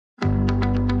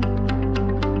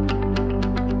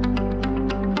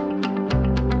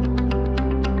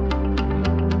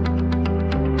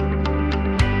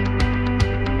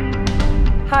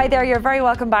Hi there, you're very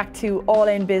welcome back to All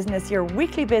In Business, your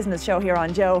weekly business show here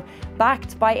on Joe,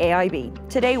 backed by AIB.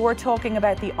 Today we're talking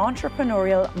about the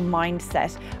entrepreneurial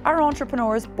mindset. Are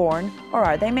entrepreneurs born or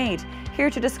are they made? Here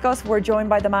to discuss, we're joined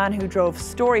by the man who drove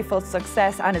storyful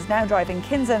success and is now driving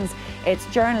Kinzen's. It's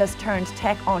journalist turned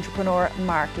tech entrepreneur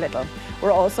Mark Little. We're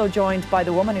also joined by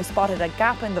the woman who spotted a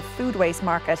gap in the food waste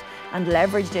market and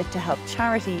leveraged it to help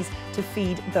charities to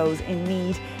feed those in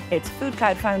need. It's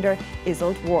Foodcloud founder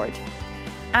Iseult Ward.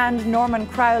 And Norman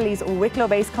Crowley's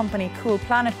Wicklow-based company Cool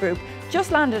Planet Group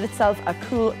just landed itself a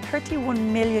cool €31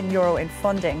 million in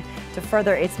funding to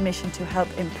further its mission to help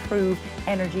improve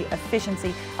energy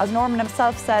efficiency. As Norman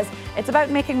himself says, it's about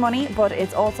making money, but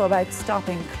it's also about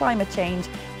stopping climate change.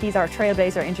 He's our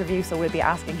Trailblazer interview, so we'll be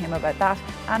asking him about that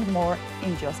and more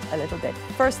in just a little bit.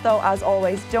 First though, as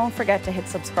always, don't forget to hit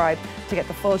subscribe to get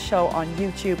the full show on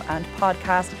YouTube and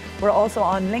podcast. We're also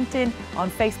on LinkedIn, on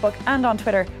Facebook and on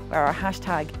Twitter, where our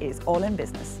hashtag is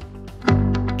AllInBusiness.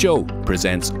 Joe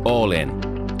presents All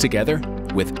In, together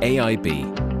with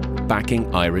AIB,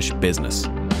 backing Irish business.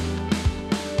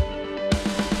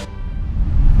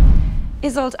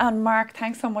 Iseult and Mark,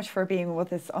 thanks so much for being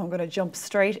with us. I'm going to jump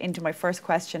straight into my first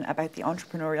question about the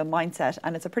entrepreneurial mindset,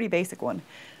 and it's a pretty basic one.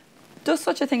 Does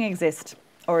such a thing exist,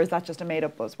 or is that just a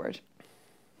made-up buzzword?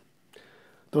 I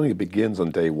don't think it begins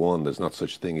on day one. There's not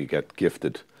such a thing you get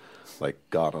gifted, like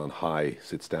God on high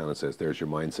sits down and says, there's your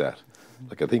mindset.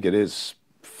 Like, I think it is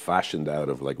fashioned out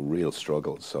of like real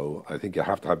struggle. So I think you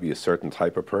have to be a certain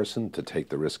type of person to take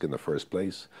the risk in the first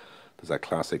place. There's that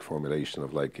classic formulation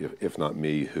of like, if not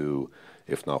me, who,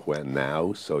 if not when,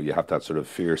 now. So you have that sort of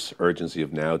fierce urgency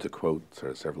of now, to quote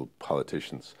sort of several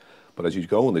politicians. But as you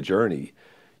go on the journey,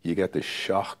 you get this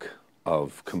shock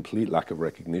of complete lack of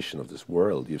recognition of this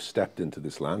world. You've stepped into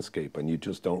this landscape and you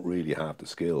just don't really have the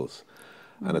skills.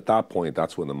 And at that point,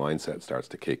 that's when the mindset starts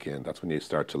to kick in. That's when you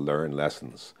start to learn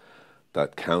lessons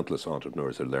that countless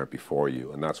entrepreneurs have learned before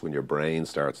you. And that's when your brain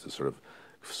starts to sort of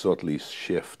subtly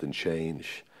shift and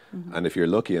change. And if you're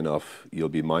lucky enough, you'll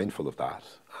be mindful of that.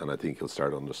 And I think you'll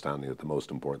start understanding that the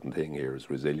most important thing here is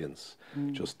resilience,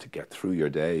 just to get through your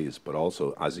days. But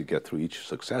also, as you get through each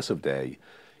successive day,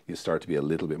 you start to be a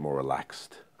little bit more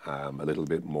relaxed, a little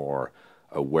bit more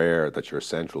aware that your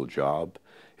central job,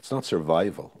 it's not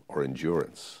survival or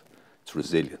endurance, it's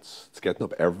resilience. It's getting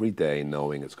up every day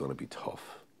knowing it's going to be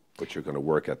tough, but you're going to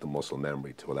work at the muscle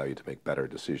memory to allow you to make better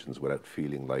decisions without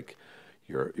feeling like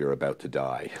you're about to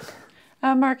die.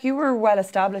 Mark, you were well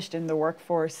established in the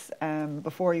workforce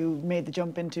before you made the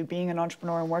jump into being an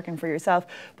entrepreneur and working for yourself.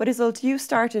 But Iseult, you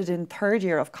started in third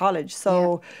year of college,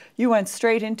 so you went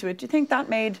straight into it. Do you think that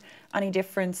made any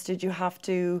difference? Did you have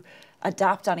to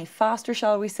adapt any faster,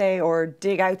 shall we say, or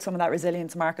dig out some of that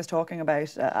resilience Mark is talking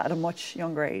about at a much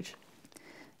younger age?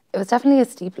 It was definitely a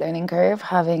steep learning curve,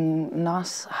 having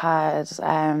not had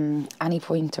any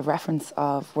point of reference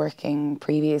of working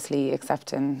previously,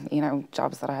 except in, you know,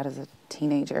 jobs that I had as a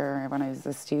teenager or when I was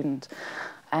a student.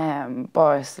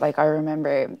 But like, I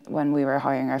remember when we were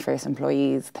hiring our first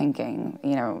employees thinking,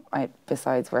 you know,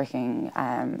 besides working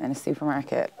in a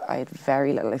supermarket, I had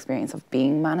very little experience of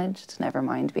being managed, never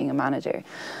mind being a manager.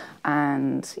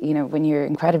 And, you know, when you're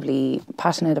incredibly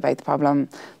passionate about the problem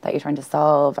that you're trying to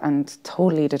solve and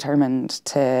totally determined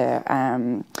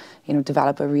to, you know,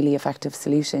 develop a really effective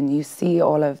solution, you see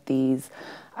all of these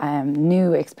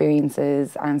new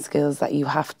experiences and skills that you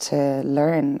have to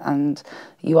learn, and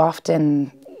you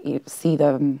often see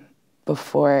them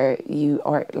before you,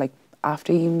 or like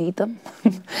after you need them.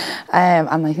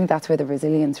 And I think that's where the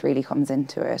resilience really comes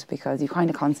into it, because you kind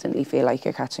of constantly feel like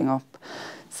you're catching up.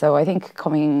 So I think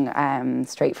coming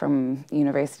straight from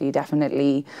university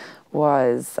definitely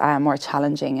was more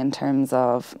challenging in terms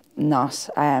of not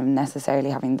necessarily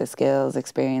having the skills,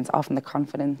 experience, often the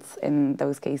confidence in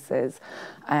those cases.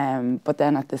 But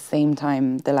then at the same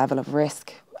time, the level of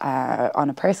risk on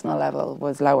a personal level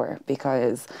was lower,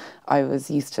 because I was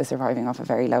used to surviving off a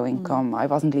very low income. I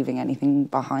wasn't leaving anything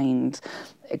behind.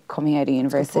 Coming out of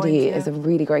university is a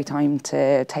really great time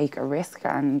to take a risk,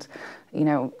 and you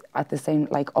know, at the same,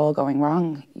 like, all going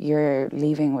wrong, you're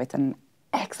leaving with an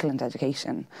excellent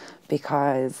education,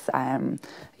 because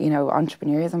you know,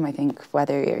 entrepreneurism, I think,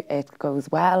 whether it goes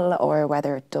well or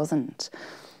whether it doesn't,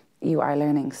 you are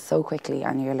learning so quickly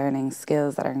and you're learning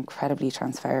skills that are incredibly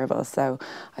transferable. So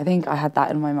I think I had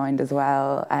that in my mind as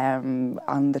well,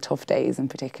 on the tough days in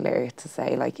particular, to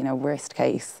say, like, you know, worst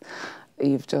case,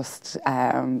 you've just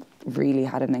really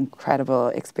had an incredible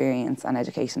experience and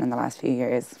education in the last few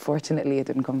years. Fortunately, it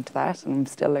didn't come to that, and I'm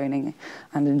still learning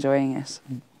and enjoying it.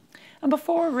 And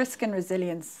before risk and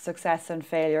resilience, success and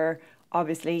failure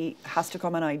obviously has to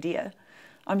come an idea.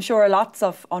 I'm sure lots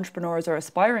of entrepreneurs or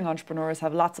aspiring entrepreneurs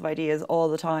have lots of ideas all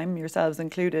the time, yourselves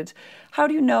included. How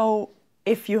do you know,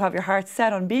 if you have your heart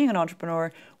set on being an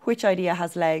entrepreneur, which idea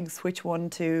has legs, which one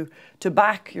to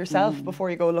back yourself before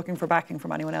you go looking for backing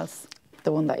from anyone else?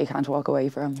 The one that you can't walk away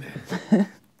from.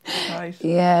 Right.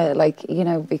 Yeah, like, you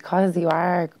know, because you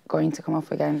are going to come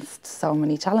up against so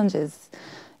many challenges,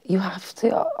 you have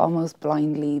to almost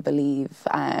blindly believe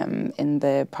in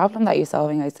the problem that you're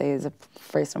solving, I'd say, is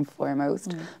first and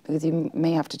foremost, because you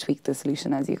may have to tweak the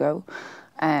solution as you go.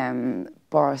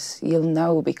 But you'll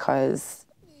know because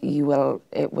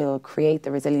it will create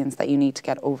the resilience that you need to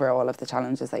get over all of the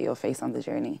challenges that you'll face on the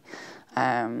journey.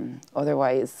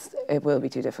 Otherwise, it will be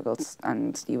too difficult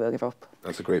and you will give up.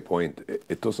 That's a great point.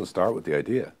 It doesn't start with the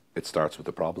idea. It starts with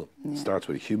the problem. Yeah. It starts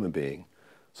with a human being,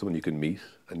 someone you can meet,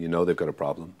 and you know they've got a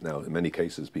problem. Now, in many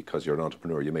cases, because you're an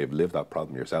entrepreneur, you may have lived that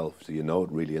problem yourself, so you know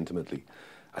it really intimately.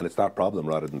 And it's that problem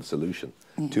rather than the solution.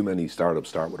 Yeah. Too many startups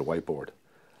start with a whiteboard,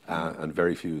 and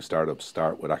very few startups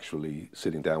start with actually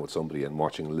sitting down with somebody and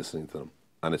watching and listening to them.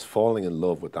 And it's falling in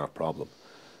love with that problem,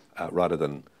 rather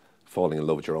than falling in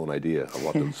love with your own idea of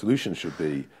what the solution should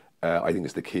be, I think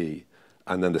is the key.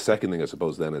 And then the second thing, I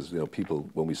suppose, then is, you know, people,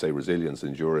 when we say resilience,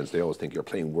 endurance, they always think you're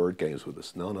playing word games with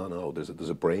us. No, no, no. There's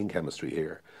a brain chemistry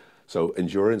here. So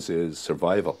endurance is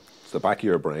survival. It's the back of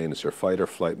your brain. It's your fight or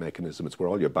flight mechanism. It's where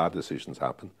all your bad decisions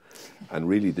happen. And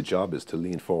really, the job is to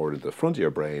lean forward into the front of your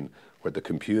brain, where the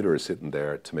computer is sitting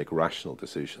there to make rational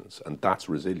decisions. And that's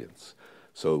resilience.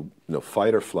 So, you know,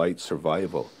 fight or flight,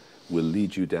 survival will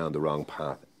lead you down the wrong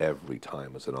path every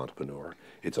time as an entrepreneur.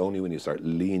 It's only when you start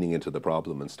leaning into the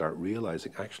problem and start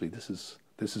realizing, actually, this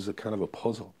is a kind of a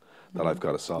puzzle that I've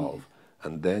got to solve.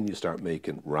 And then you start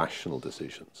making rational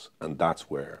decisions. And that's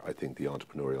where I think the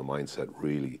entrepreneurial mindset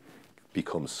really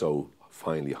becomes so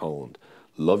finely honed.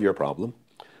 Love your problem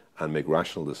and make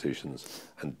rational decisions,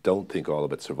 and don't think all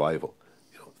about survival.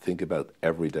 You know, think about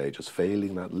every day just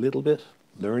failing that little bit,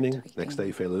 learning, next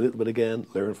day fail a little bit again,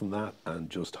 learn from that, and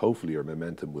just hopefully your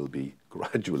momentum will be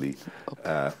gradually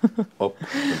up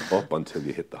and up until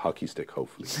you hit the hockey stick,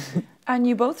 hopefully. And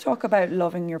you both talk about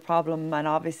loving your problem, and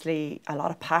obviously a lot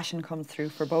of passion comes through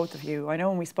for both of you. I know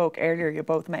when we spoke earlier, you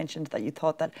both mentioned that you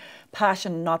thought that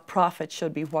passion, not profit,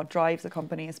 should be what drives a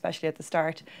company, especially at the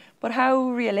start. But how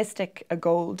realistic a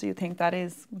goal do you think that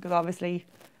is? Because obviously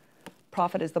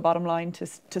profit is the bottom line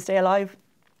to stay alive.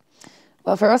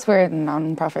 Well, for us, we're a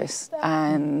non-profit,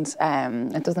 and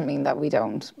it doesn't mean that we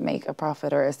don't make a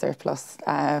profit or a surplus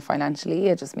financially.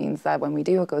 It just means that when we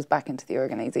do, it goes back into the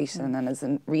organisation and is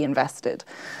reinvested.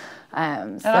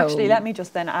 And actually, let me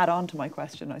just then add on to my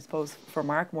question, I suppose, for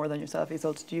Mark more than yourself,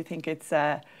 Iseult. Do you think it's,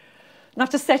 not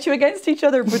to set you against each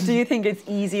other, but do you think it's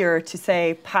easier to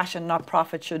say passion, not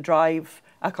profit, should drive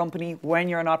a company when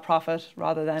you're a not-profit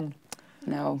rather than...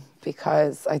 No,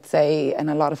 because I'd say in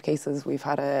a lot of cases we've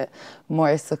had a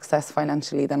more success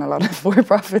financially than a lot of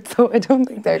for-profits, so I don't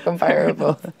think they're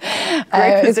comparable.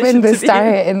 It's been the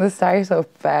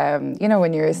startup, you know,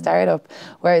 when you're a startup,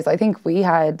 whereas I think we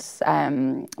had,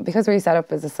 because we set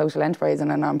up as a social enterprise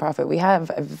and a non-profit, we have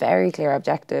a very clear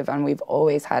objective, and we've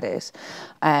always had it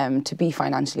to be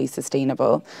financially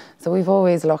sustainable. So we've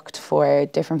always looked for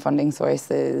different funding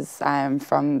sources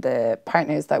from the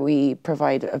partners that we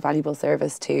provide a valuable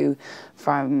service to,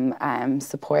 from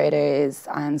supporters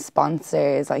and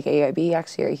sponsors like AIB,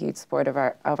 actually are a huge support of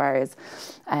ours,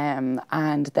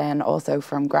 and then also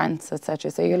from grants,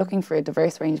 etc. So you're looking for a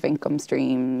diverse range of income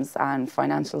streams and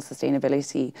financial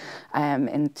sustainability,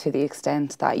 and to the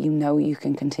extent that you know you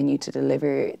can continue to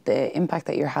deliver the impact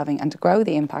that you're having and to grow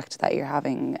the impact that you're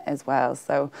having as well.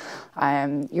 So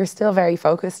you're still very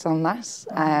focused on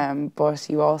that, but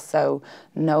you also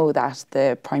know that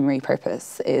the primary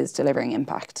purpose is delivering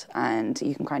impact, and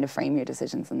you can kind of frame your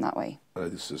decisions in that way.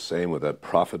 It's the same with a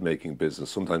profit-making business.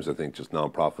 Sometimes I think just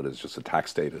non-profit is just a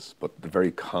tax status, but the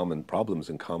very common problems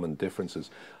and common differences,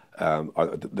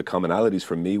 the commonalities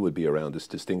for me would be around this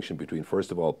distinction between,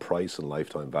 first of all, price and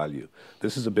lifetime value.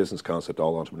 This is a business concept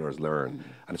all entrepreneurs learn,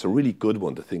 and it's a really good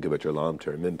one to think about your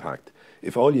long-term impact.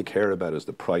 If all you care about is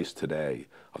the price today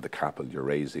of the capital you're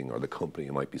raising or the company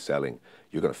you might be selling,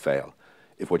 you're going to fail.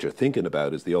 If what you're thinking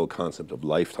about is the old concept of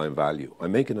lifetime value, I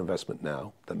make an investment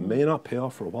now that may not pay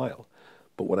off for a while,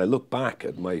 but when I look back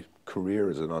at my career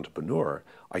as an entrepreneur,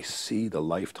 I see the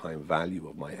lifetime value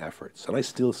of my efforts. And I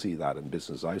still see that in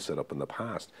business I've set up in the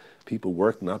past. People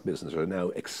working in that business are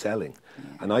now excelling.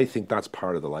 And I think that's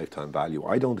part of the lifetime value.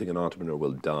 I don't think an entrepreneur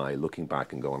will die looking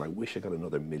back and going, I wish I got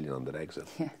another $1 million on that exit.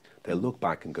 They'll look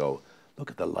back and go, look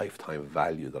at the lifetime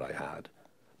value that I had.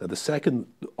 Now, the second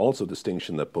also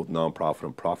distinction that both non-profit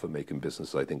and profit-making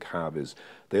businesses, I think, have is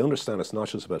they understand it's not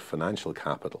just about financial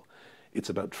capital, it's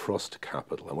about trust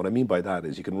capital. And what I mean by that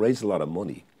is you can raise a lot of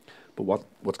money, but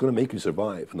what's going to make you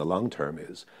survive in the long term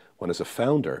is when, as a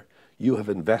founder, you have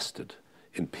invested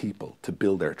in people to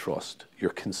build their trust.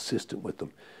 You're consistent with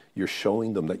them. You're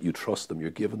showing them that you trust them. You're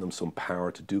giving them some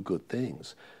power to do good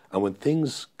things. And when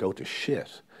things go to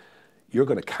shit, you're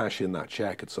going to cash in that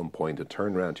check at some point and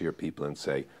turn around to your people and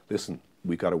say, listen,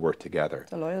 we got to work together.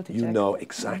 The loyalty You check. know,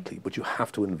 exactly, but you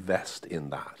have to invest in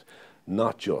that.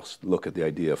 Not just look at the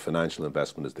idea of financial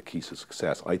investment as the key to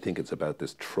success. I think it's about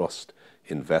this trust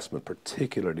investment,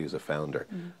 particularly as a founder.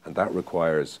 And that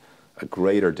requires a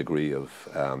greater degree of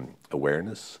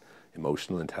awareness,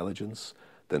 emotional intelligence,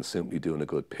 than simply doing a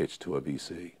good pitch to a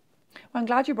VC. Well, I'm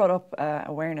glad you brought up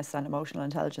awareness and emotional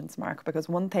intelligence, Mark, because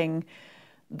one thing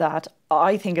that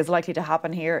I think is likely to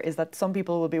happen here is that some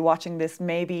people will be watching this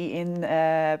maybe in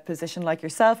a position like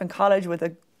yourself in college with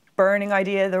a burning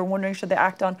idea they're wondering should they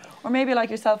act on, or maybe like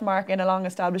yourself, Mark, in a long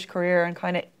established career and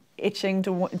kind of itching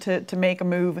to make a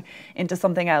move into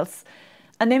something else.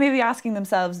 And they may be asking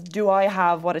themselves, do I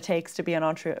have what it takes to be an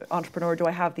entrepreneur? Do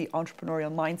I have the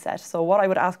entrepreneurial mindset? So what I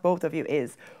would ask both of you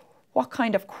is, what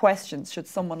kind of questions should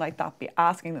someone like that be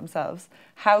asking themselves?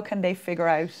 How can they figure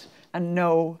out and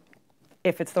know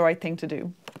if it's the right thing to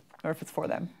do or if it's for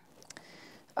them?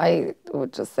 I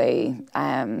would just say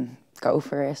go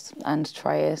for it and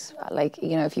try it. Like,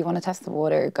 you know, if you want to test the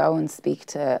water, go and speak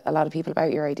to a lot of people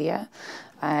about your idea.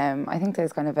 I think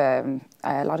there's kind of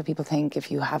a lot of people think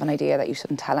if you have an idea that you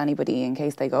shouldn't tell anybody in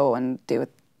case they go and do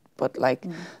it. But like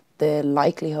the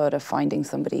likelihood of finding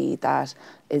somebody that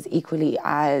is equally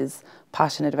as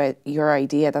passionate about your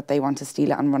idea that they want to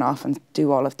steal it and run off and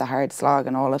do all of the hard slog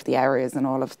and all of the hours and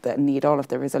all of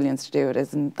the resilience to do it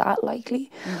isn't that likely.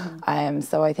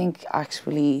 So I think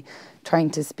actually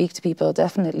trying to speak to people,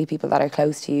 definitely people that are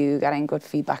close to you, getting good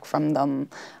feedback from them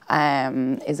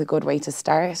is a good way to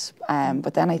start.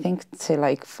 But then I think to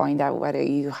like find out whether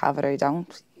you have it or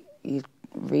don't,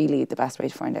 really the best way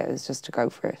to find out is just to go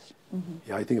for it.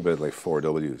 Yeah, I think about like 4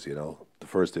 W's, you know. The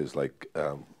first is like,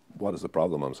 what is the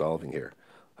problem I'm solving here?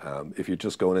 If you're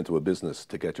just going into a business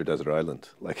to get your desert island,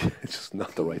 like it's just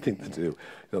not the right thing to do. You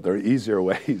know, there are easier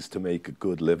ways to make a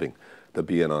good living than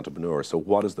be an entrepreneur. So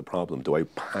what is the problem? Do I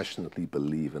passionately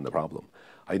believe in the problem?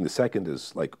 I think the second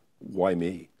is like, why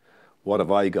me? What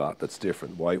have I got that's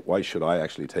different? Why should I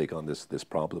actually take on this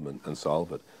problem and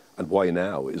solve it? And why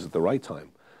now? Is it the right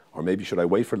time? Or maybe should I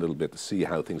wait for a little bit to see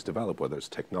how things develop, whether it's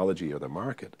technology or the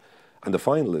market? And the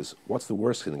final is, what's the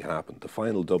worst thing that can happen? The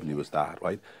final W is that,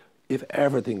 right? If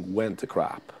everything went to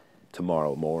crap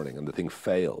tomorrow morning and the thing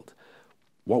failed,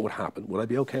 what would happen? Would I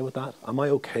be okay with that? Am I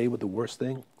okay with the worst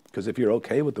thing? Because if you're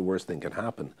okay with the worst thing can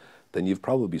happen, then you've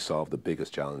probably solved the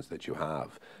biggest challenge that you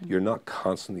have. You're not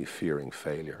constantly fearing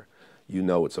failure. You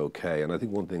know it's okay. And I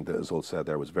think one thing that Iseult said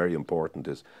there was very important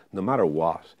is no matter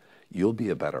what, you'll be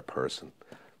a better person.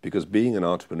 Because being an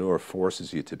entrepreneur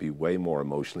forces you to be way more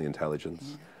emotionally intelligent,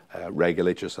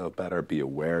 regulate yourself better, be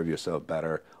aware of yourself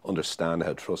better, understand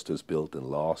how trust is built and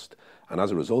lost. And as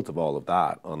a result of all of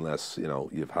that, unless you know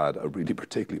you've had a really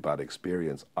particularly bad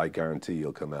experience, I guarantee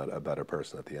you'll come out a better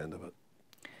person at the end of it.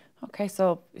 Okay,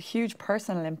 so huge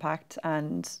personal impact,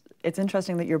 and it's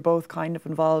interesting that you're both kind of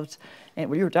involved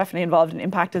well, you're definitely involved in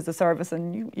impact as a service,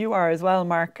 and you are as well,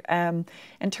 Mark. In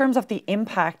terms of the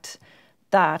impact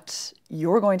that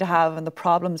you're going to have and the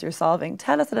problems you're solving,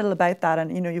 tell us a little about that.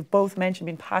 And you know, you've both mentioned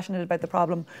being passionate about the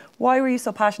problem. Why were you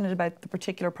so passionate about the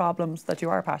particular problems that you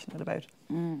are passionate about?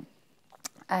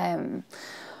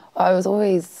 I was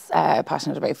always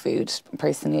passionate about food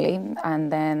personally,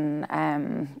 and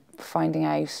then finding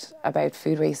out about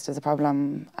food waste as a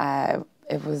problem,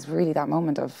 it was really that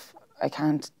moment of I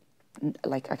can't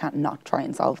not try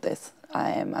and solve this.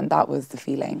 And that was the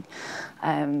feeling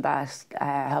that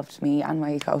helped me and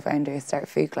my co-founder start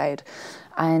Foodcloud.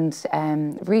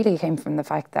 And really came from the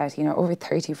fact that, you know, over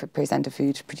 30% of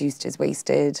food produced is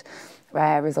wasted,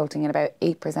 resulting in about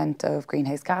 8% of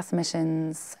greenhouse gas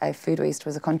emissions. If food waste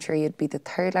was a country, it'd be the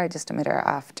 3rd largest emitter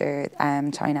after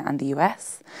China and the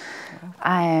US. Wow.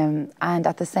 And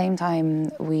at the same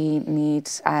time, we need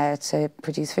to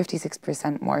produce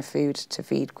 56% more food to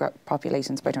feed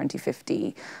populations by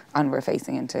 2050, and we're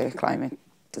facing into climate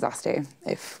disaster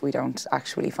if we don't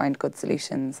actually find good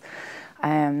solutions.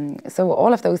 So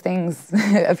all of those things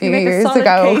a few years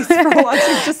ago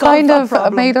kind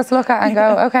of made us look at and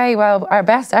go, okay, well, our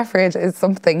best effort is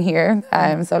something here,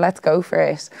 so let's go for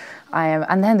it.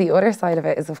 And then the other side of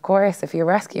it is, of course, if you're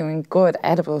rescuing good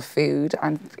edible food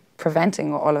and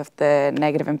preventing all of the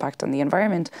negative impact on the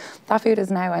environment, that food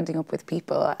is now ending up with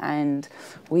people. And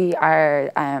we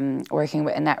are working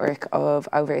with a network of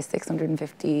over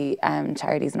 650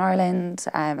 charities in Ireland,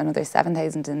 another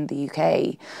 7,000 in the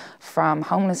UK, from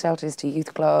homeless shelters to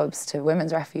youth clubs to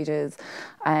women's refuges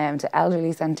to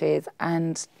elderly centres.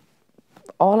 And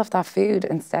all of that food,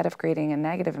 instead of creating a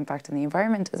negative impact on the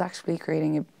environment, is actually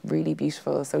creating a really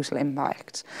beautiful social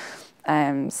impact.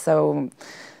 So,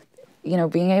 you know,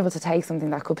 being able to take something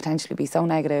that could potentially be so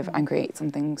negative and create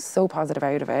something so positive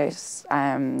out of it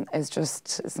is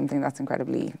just something that's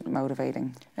incredibly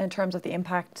motivating. In terms of the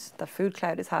impact that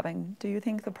Foodcloud is having, do you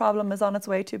think the problem is on its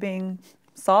way to being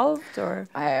solved, or?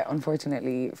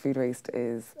 Unfortunately, food waste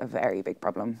is a very big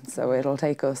problem. So it'll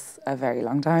take us a very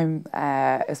long time,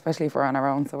 especially if we're on our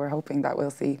own. So we're hoping that we'll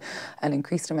see an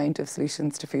increased amount of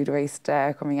solutions to food waste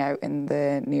coming out in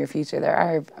the near future. There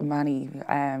are many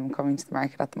coming to the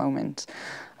market at the moment.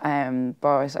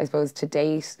 But I suppose to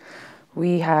date,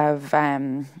 we have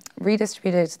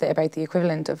redistributed about the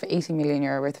equivalent of €80 million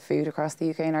worth of food across the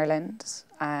UK and Ireland.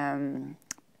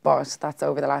 But that's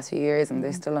over the last few years, and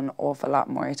there's still an awful lot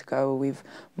more to go. We've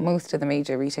most of the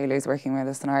major retailers working with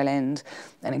us in Ireland,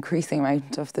 an increasing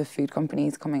amount of the food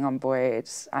companies coming on board,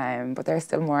 but there's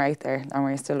still more out there, and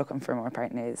we're still looking for more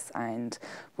partners, and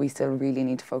we still really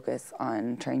need to focus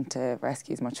on trying to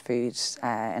rescue as much food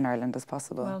in Ireland as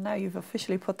possible. Well, now you've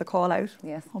officially put the call out.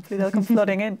 Yes. Hopefully they'll come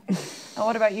flooding in. And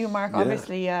what about you, Mark? Yeah.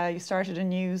 Obviously, you started in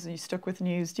news and you stuck with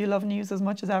news. Do you love news as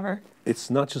much as ever? It's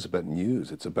not just about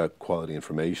news, it's about quality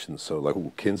information. So like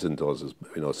what Kinzen does is,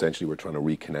 you know, essentially we're trying to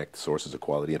reconnect sources of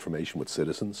quality information with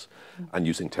citizens and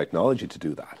using technology to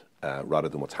do that, rather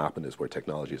than what's happened is where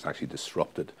technology has actually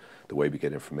disrupted the way we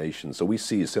get information. So we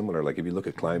see similar, like if you look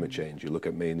at climate change, you look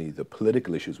at mainly the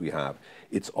political issues we have,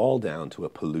 it's all down to a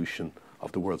pollution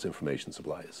of the world's information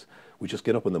supplies. We just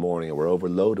get up in the morning and we're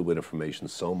overloaded with information.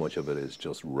 So much of it is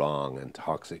just wrong and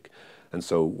toxic. And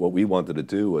so what we wanted to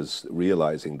do was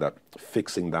realizing that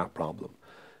fixing that problem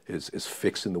is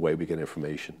fixing the way we get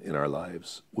information in our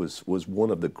lives was one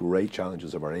of the great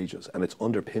challenges of our ages, and it's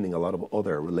underpinning a lot of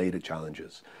other related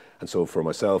challenges. And so for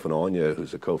myself and Anya,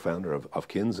 who's a co-founder of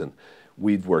Kinzen,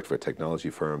 we've worked for technology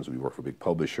firms, we work for big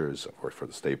publishers, I've worked for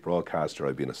the state broadcaster,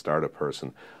 I've been a startup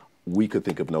person. We could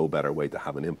think of no better way to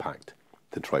have an impact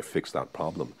to try fix that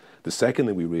problem. The second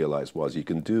thing we realized was you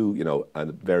can do, you know, a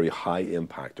very high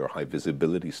impact or high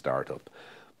visibility startup,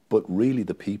 but really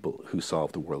the people who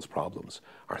solve the world's problems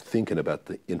are thinking about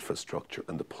the infrastructure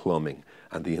and the plumbing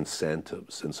and the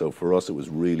incentives. And so for us, it was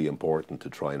really important to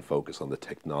try and focus on the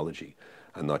technology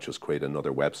and not just create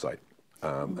another website.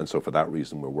 And so for that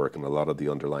reason, we're working a lot of the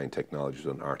underlying technologies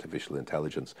on artificial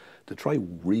intelligence to try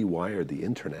rewire the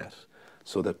internet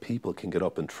so that people can get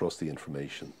up and trust the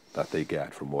information that they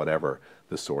get from whatever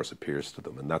the source appears to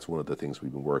them. And that's one of the things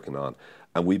we've been working on.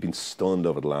 And we've been stunned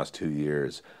over the last 2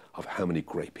 years of how many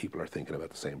great people are thinking about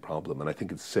the same problem. And I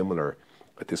think it's similar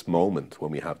at this moment when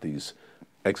we have these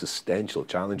existential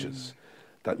challenges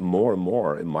that more and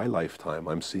more in my lifetime,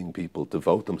 I'm seeing people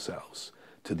devote themselves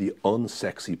to the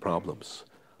unsexy problems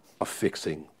of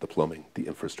fixing the plumbing, the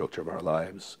infrastructure of our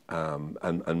lives.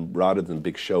 And rather than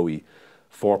big showy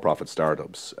for-profit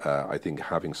startups, I think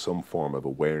having some form of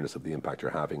awareness of the impact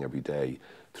you're having every day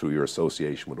through your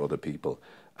association with other people,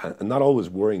 and not always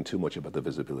worrying too much about the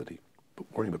visibility, but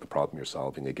worrying about the problem you're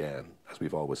solving again, as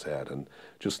we've always said, and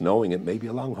just knowing it may be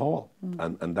a long haul.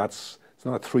 And it's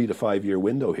not a 3 to 5 year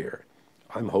window here.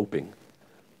 I'm hoping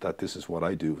that this is what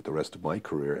I do with the rest of my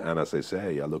career. And as I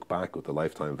say, I look back with the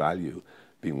lifetime value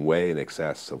being way in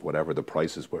excess of whatever the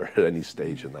prices were at any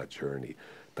stage in that journey.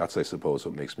 That's, I suppose,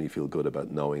 what makes me feel good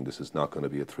about knowing this is not going to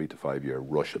be a 3 to 5 year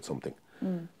rush at something.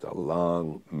 It's a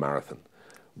long marathon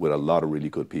with a lot of really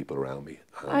good people around me.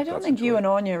 I don't think you and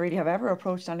Anya really have ever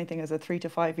approached anything as a 3 to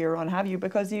 5 year run, have you?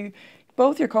 Because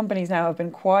both your companies now have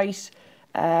been quite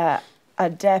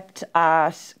adept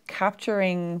at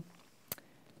capturing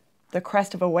the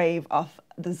crest of a wave of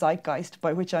the zeitgeist,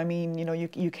 by which I mean, you know,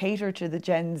 you cater to the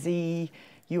Gen Z,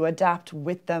 you adapt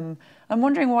with them. I'm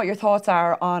wondering what your thoughts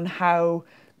are on how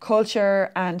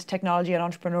culture and technology and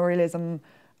entrepreneurialism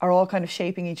are all kind of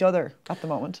shaping each other at the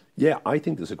moment. Yeah, I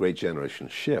think there's a great generation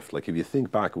shift. Like if you think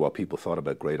back at what people thought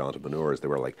about great entrepreneurs, they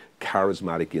were like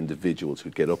charismatic individuals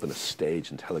who'd get up on a stage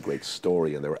and tell a great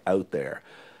story, and they were out there.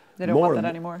 They don't want that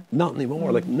anymore. Not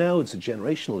anymore. Like now it's a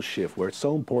generational shift where it's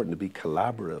so important to be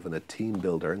collaborative and a team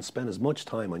builder and spend as much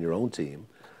time on your own team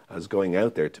as going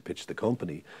out there to pitch the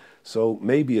company. So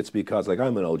maybe it's because, like,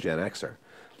 I'm an old Gen Xer.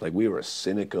 Like, we were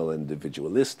cynical,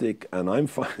 individualistic, and I'm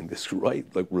finding this right,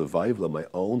 like, revival of my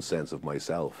own sense of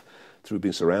myself. through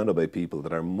being surrounded by people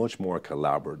that are much more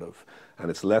collaborative. And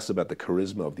it's less about the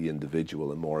charisma of the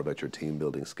individual and more about your team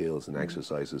building skills and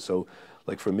exercises. So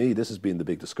like for me, this has been the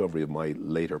big discovery of my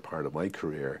later part of my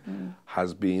career,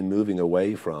 has been moving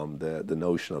away from the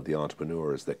notion of the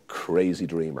entrepreneur as the crazy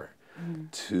dreamer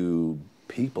to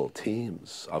people,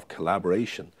 teams of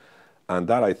collaboration. And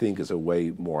that, I think, is a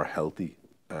way more healthy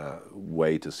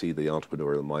way to see the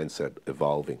entrepreneurial mindset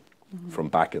evolving from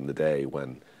back in the day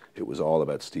when it was all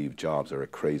about Steve Jobs or a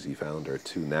crazy founder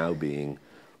to now being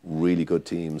really good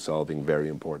teams solving very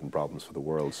important problems for the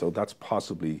world. So that's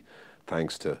possibly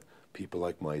thanks to people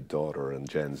like my daughter and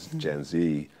Gen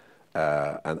Z.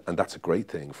 And that's a great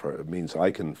thing. It means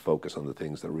I can focus on the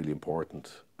things that are really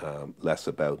important, less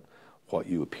about what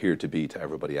you appear to be to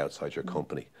everybody outside your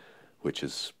company, which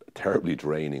is a terribly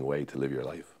draining way to live your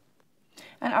life.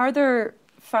 And are there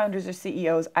founders or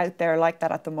CEOs out there like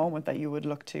that at the moment that you would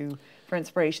look to for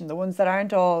inspiration? The ones that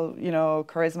aren't all, you know,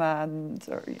 charisma and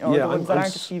or the ones that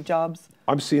aren't Steve Jobs?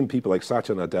 I'm seeing people like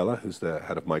Satya Nadella, who's the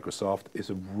head of Microsoft, is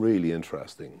a really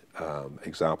interesting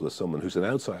example of someone who's an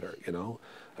outsider, you know.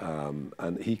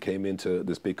 And he came into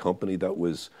this big company that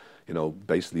was, you know,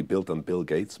 basically built on Bill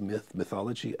Gates'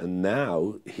 mythology. And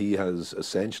now he has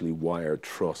essentially wired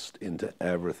trust into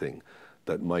everything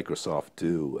that Microsoft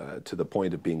do, to the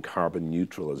point of being carbon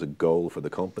neutral as a goal for the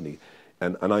company.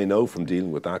 And I know from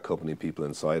dealing with that company, people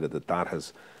inside it, that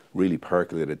has really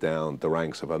percolated down the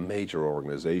ranks of a major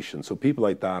organization. So people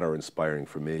like that are inspiring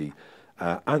for me.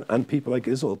 And people like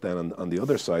Iseult then on the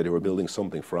other side, who are building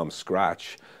something from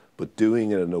scratch, but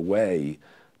doing it in a way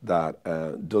that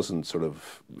doesn't sort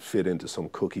of fit into some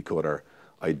cookie cutter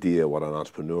idea what an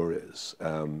entrepreneur is.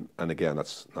 And again,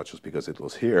 that's not just because it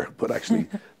was here, but actually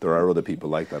there are other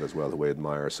people like that as well who I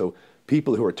admire. So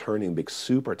people who are turning big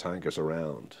super tankers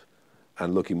around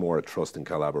and looking more at trust and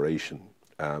collaboration,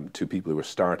 to people who are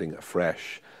starting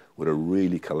afresh with a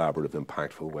really collaborative,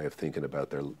 impactful way of thinking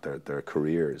about their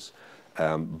careers.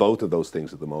 Both of those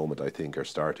things at the moment, I think, are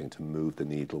starting to move the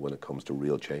needle when it comes to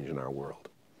real change in our world.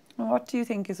 What do you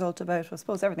think Iseult about, I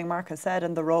suppose, everything Mark has said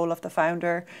and the role of the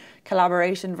founder,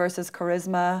 collaboration versus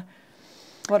charisma?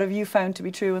 What have you found to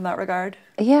be true in that regard?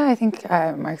 Yeah, I think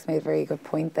Mark's made a very good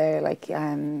point there. Like, you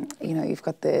know, you've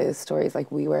got the stories like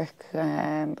WeWork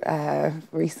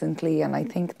recently, and I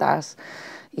think that,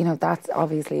 you know, that's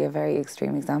obviously a very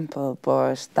extreme example,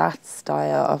 but that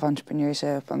style of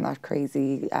entrepreneurship and that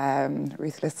crazy,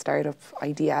 ruthless startup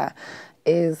idea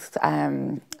is,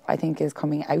 I think, is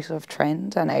coming out of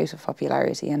trend and out of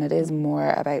popularity, and it is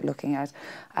more about looking at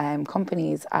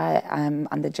companies and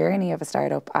the journey of a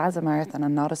startup as a marathon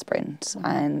and not a sprint.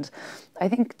 And I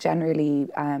think generally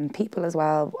people as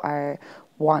well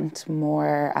want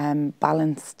more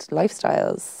balanced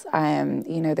lifestyles.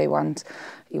 You know, they want,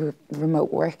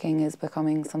 remote working is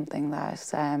becoming something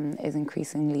that is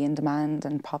increasingly in demand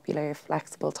and popular,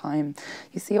 flexible time.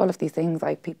 You see all of these things,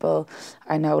 like people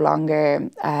are no longer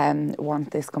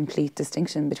want this complete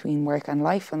distinction between work and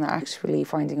life, and they're actually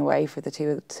finding a way for the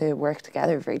two to work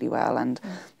together really well. And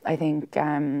I think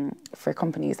for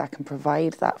companies that can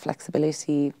provide that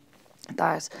flexibility,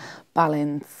 that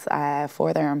balance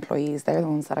for their employees, they're the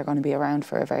ones that are going to be around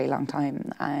for a very long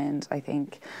time. And I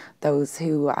think those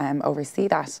who oversee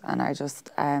that and are just,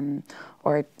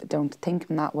 or don't think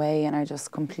in that way and are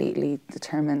just completely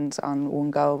determined on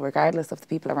one goal, regardless of the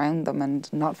people around them,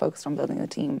 and not focused on building a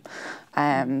team,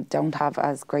 don't have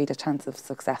as great a chance of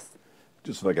success.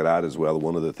 Just if I could add as well,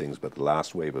 one of the things about the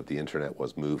last wave of the internet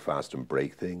was move fast and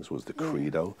break things, was the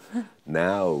credo.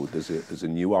 Now there's a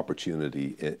new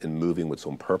opportunity in moving with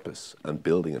some purpose and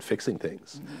building and fixing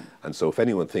things. And so if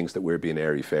anyone thinks that we're being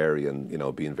airy-fairy and, you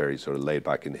know, being very sort of laid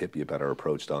back and hippie about our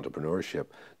approach to entrepreneurship,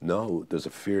 no, there's a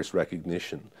fierce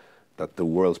recognition that the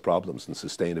world's problems and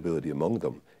sustainability among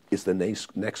them is the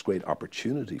next great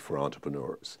opportunity for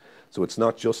entrepreneurs. So it's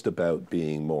not just about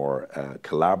being more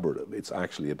collaborative, it's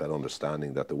actually about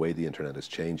understanding that the way the internet is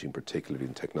changing, particularly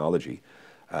in technology,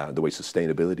 the way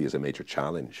sustainability is a major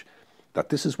challenge, that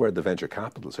this is where the venture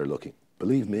capitalists are looking.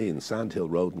 Believe me, in Sand Hill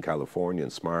Road in California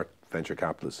and smart venture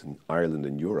capitalists in Ireland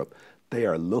and Europe, they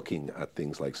are looking at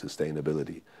things like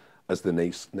sustainability as the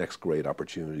next great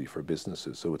opportunity for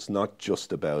businesses. So it's not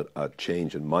just about a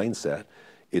change in mindset,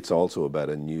 it's also about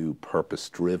a new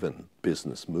purpose-driven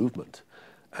business movement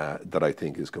that I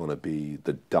think is going to be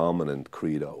the dominant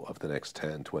credo of the next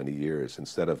 10, 20 years.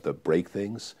 Instead of the break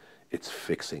things, it's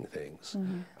fixing things.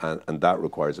 And that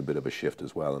requires a bit of a shift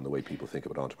as well in the way people think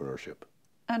about entrepreneurship.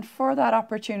 And for that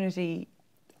opportunity,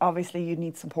 obviously you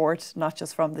need support, not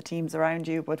just from the teams around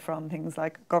you, but from things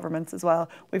like governments as well.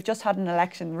 We've just had an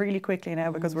election really quickly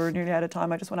now because we're nearly out of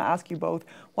time. I just want to ask you both,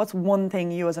 what's one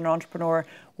thing you as an entrepreneur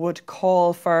would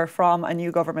call for from a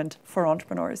new government for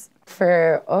entrepreneurs?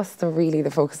 For us,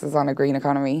 the focus is on a green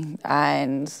economy,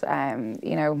 and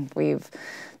you know, we've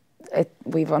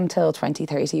until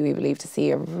 2030, we believe, to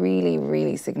see a really,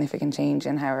 really significant change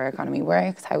in how our economy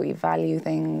works, how we value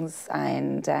things,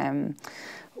 and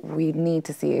we need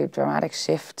to see a dramatic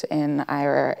shift in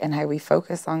how we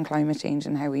focus on climate change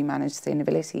and how we manage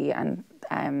sustainability, and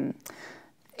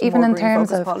even in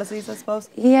terms of policies, I suppose.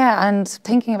 Yeah, and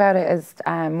thinking about it as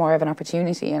more of an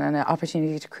opportunity and an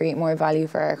opportunity to create more value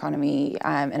for our economy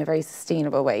in a very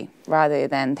sustainable way, rather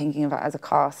than thinking of it as a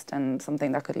cost and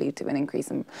something that could lead to an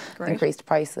increase in increased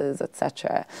prices,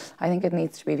 etc. I think it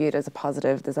needs to be viewed as a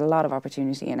positive. There's a lot of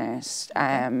opportunity in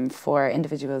it for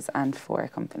individuals and for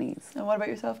companies. And what about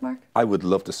yourself, Mark? I would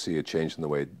love to see a change in the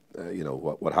way, you know,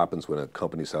 what happens when a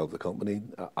company sells the company.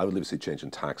 I would love to see a change in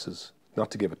taxes,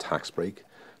 not to give a tax break,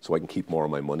 so I can keep more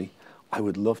of my money. I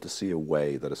would love to see a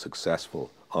way that a successful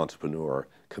entrepreneur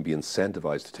can be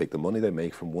incentivized to take the money they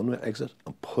make from one exit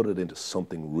and put it into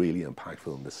something really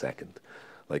impactful in the second.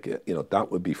 Like, you know, that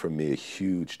would be for me a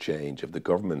huge change if the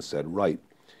government said, right,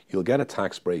 you'll get a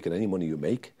tax break on any money you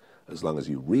make as long as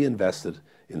you reinvest it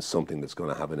in something that's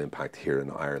going to have an impact here in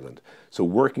Ireland. So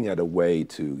working at a way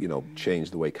to, you know,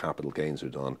 change the way capital gains are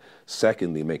done.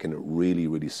 Secondly, making it really,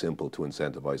 really simple to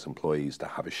incentivize employees to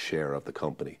have a share of the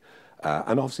company.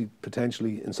 And obviously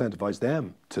potentially incentivize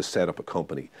them to set up a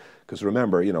company. Because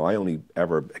remember, you know, I only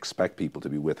ever expect people to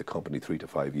be with a company 3 to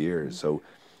 5 years. So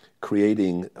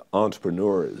creating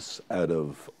entrepreneurs out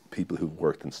of people who've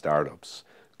worked in startups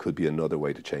could be another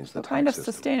way to change the tax kind of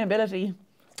system. Sustainability.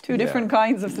 Two different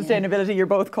kinds of sustainability you're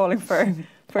both calling for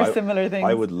similar things.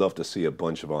 I would love to see a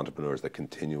bunch of entrepreneurs that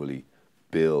continually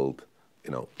build, you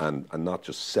know, and not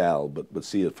just sell, but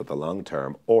see it for the long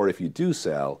term. Or if you do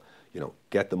sell, you know,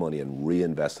 get the money and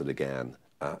reinvest it again,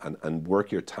 and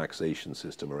work your taxation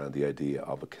system around the idea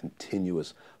of a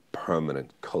continuous,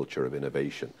 permanent culture of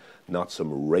innovation, not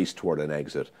some race toward an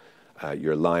exit.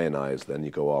 You're lionized, then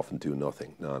you go off and do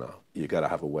nothing. No. You got to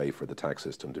have a way for the tax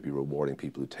system to be rewarding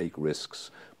people who take risks,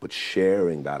 but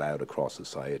sharing that out across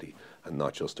society and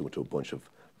not just to a bunch of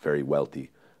very wealthy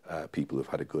people who've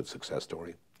had a good success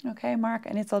story. Okay, Mark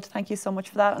and Iseult, thank you so much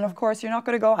for that. And of course, you're not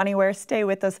going to go anywhere. Stay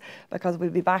with us because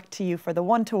we'll be back to you for the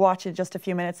one to watch in just a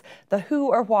few minutes. The who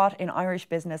or what in Irish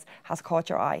business has caught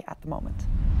your eye at the moment.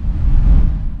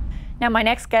 Now, my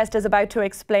next guest is about to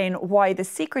explain why the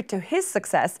secret to his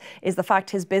success is the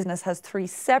fact his business has 3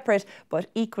 separate but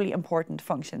equally important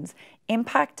functions: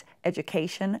 impact,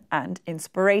 education and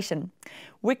inspiration.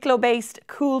 Wicklow-based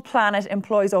Cool Planet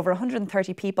employs over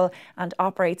 130 people and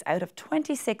operates out of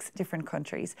 26 different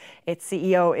countries. Its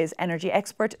CEO is energy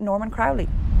expert Norman Crowley.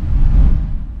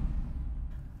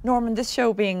 Norman, this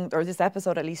show being, or this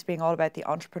episode at least, being all about the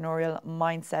entrepreneurial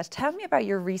mindset. Tell me about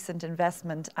your recent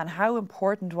investment and how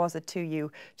important was it to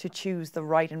you to choose the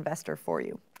right investor for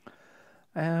you?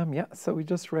 So we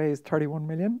just raised 31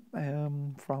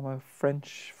 million from a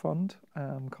French fund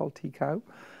called T-Cow.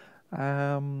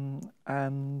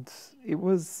 And it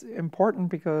was important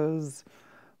because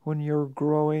when you're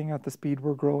growing at the speed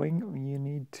we're growing, you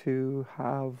need to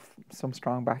have some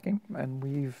strong backing. And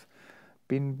we've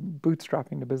been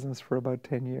bootstrapping the business for about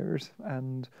 10 years,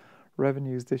 and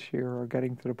revenues this year are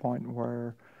getting to the point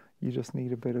where you just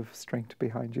need a bit of strength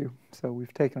behind you. So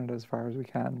we've taken it as far as we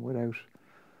can without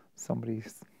somebody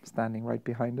standing right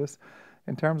behind us.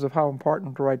 In terms of how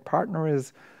important the right partner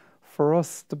is, for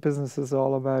us, the business is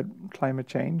all about climate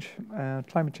change.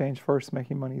 Climate change first,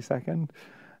 making money second.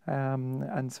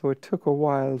 And so it took a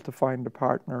while to find a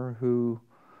partner who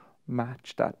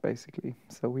matched that, basically.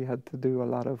 So we had to do a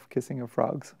lot of kissing of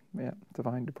frogs, to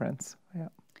find the prince.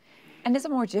 And is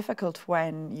it more difficult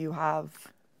when you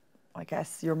have, I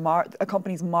guess, a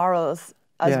company's morals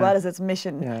as well as its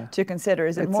mission to consider?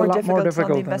 Is it it's more a lot difficult more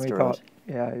difficult on the investor than we thought.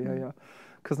 road?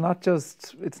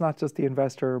 Because it's not just the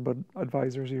investor, but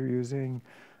advisors you're using.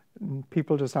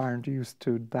 People just aren't used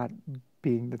to that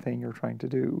being the thing you're trying to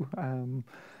do.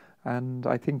 And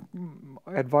I think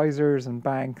advisors and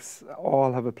banks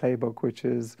all have a playbook, which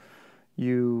is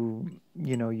you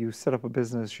set up a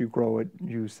business, you grow it,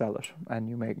 you sell it, and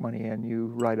you make money, and you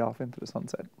ride off into the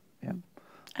sunset. And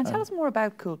tell us more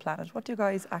about Cool Planet. What do you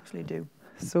guys actually do?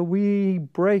 So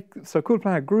Cool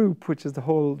Planet Group, which is the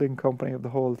holding company of the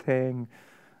whole thing,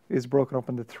 is broken up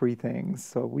into 3 things.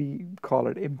 So we call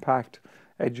it impact,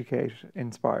 educate,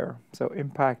 inspire. So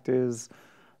impact is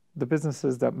the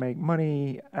businesses that make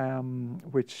money,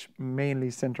 which mainly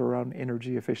center around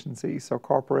energy efficiency. So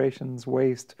corporations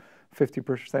waste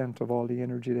 50% of all the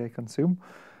energy they consume.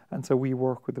 And so we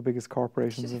work with the biggest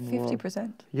corporations in the world.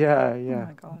 50%? Yeah, yeah. Oh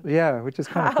my God. Yeah, which is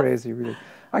kind of crazy, really.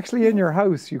 Actually, in your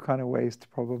house, you kind of waste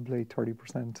probably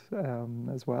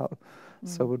 30% as well.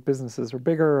 So but businesses are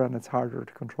bigger and it's harder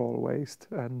to control waste.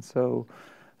 And so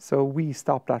we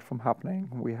stop that from happening.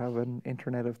 We have an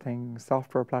Internet of Things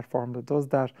software platform that does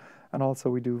that. And also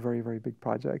we do very, very big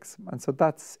projects. And so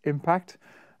that's impact.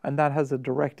 And that has a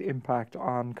direct impact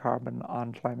on carbon,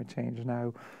 on climate change.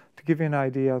 Now, to give you an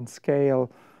idea on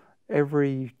scale,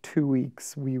 every 2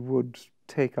 weeks we would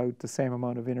take out the same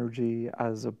amount of energy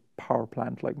as a power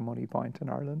plant like Moneypoint in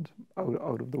Ireland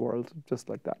out of the world, just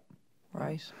like that.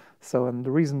 Right. So, and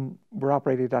the reason we're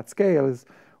operating at that scale is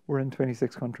we're in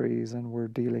 26 countries and we're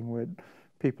dealing with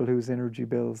people whose energy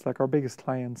bills, like our biggest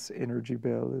client's energy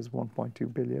bill is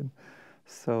 1.2 billion.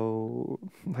 So,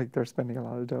 like, they're spending a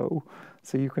lot of dough.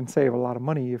 So you can save a lot of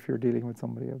money if you're dealing with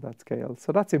somebody of that scale.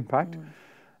 So that's impact.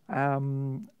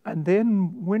 And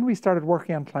then when we started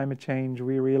working on climate change,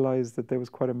 we realized that there was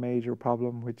quite a major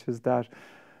problem, which is that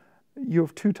you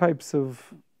have two types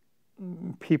of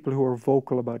people who are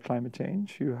vocal about climate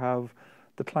change. You have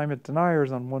the climate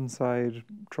deniers on one side,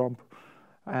 Trump,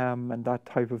 and that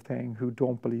type of thing, who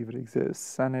don't believe it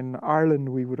exists. And in Ireland,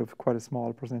 we would have quite a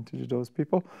small percentage of those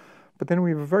people. But then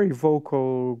we have a very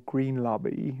vocal green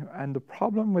lobby. And the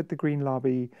problem with the green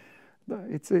lobby,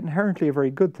 it's inherently a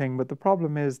very good thing, but the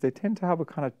problem is they tend to have a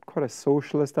kind of quite a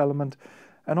socialist element.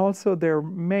 And also their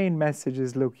main message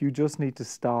is, look, you just need to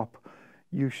stop.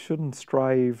 You shouldn't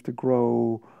strive to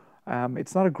grow.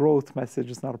 It's not a growth message,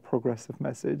 it's not a progressive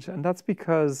message. And that's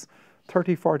because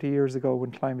 30, 40 years ago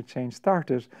when climate change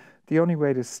started, the only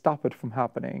way to stop it from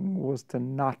happening was to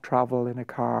not travel in a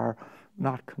car,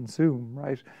 not consume,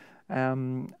 right?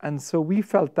 And so we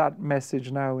felt that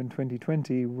message now in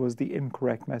 2020 was the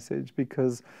incorrect message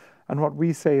because, and what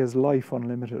we say is life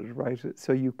unlimited, right?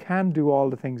 So you can do all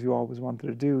the things you always wanted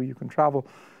to do. You can travel,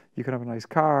 you can have a nice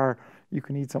car, you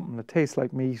can eat something that tastes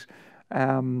like meat.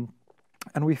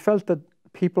 And we felt that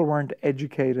people weren't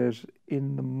educated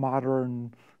in the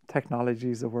modern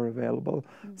technologies that were available.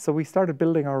 So we started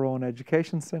building our own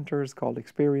education centres called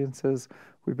Experiences.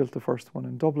 We built the first one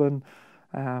in Dublin,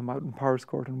 out in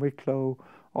Powerscourt in Wicklow.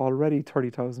 Already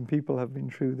 30,000 people have been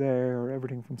through there,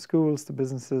 everything from schools to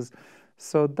businesses.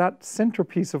 So that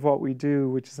centrepiece of what we do,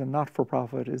 which is a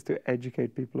not-for-profit, is to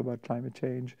educate people about climate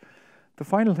change. The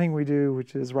final thing we do,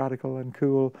 which is radical and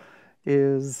cool,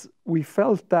 is we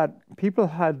felt that people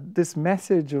had this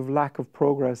message of lack of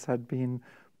progress had been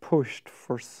pushed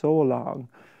for so long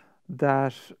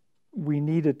that we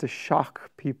needed to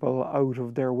shock people out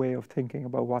of their way of thinking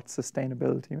about what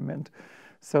sustainability meant.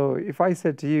 So if I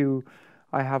said to you,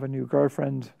 I have a new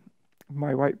girlfriend,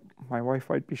 my wife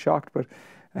might be shocked, but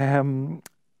and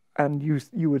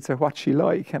you would say, what's she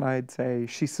like? And I'd say,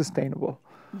 she's sustainable.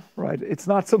 Right? It's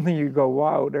not something you go,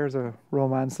 wow, there's a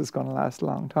romance that's going to last a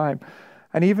long time.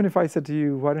 And even if I said to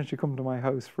you, why don't you come to my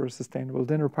house for a sustainable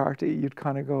dinner party? You'd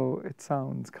kind of go, it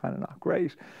sounds kind of not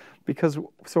great. Because,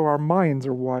 so our minds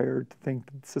are wired to think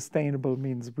that sustainable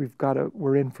means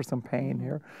we're in for some pain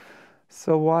here.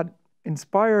 So what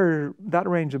Inspire, that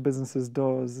range of businesses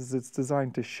does is it's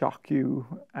designed to shock you.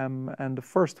 And the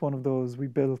first one of those we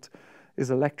built is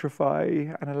Electrify.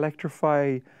 And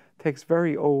Electrify takes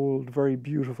very old, very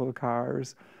beautiful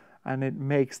cars and it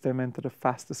makes them into the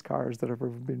fastest cars that have ever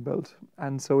been built.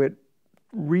 And so it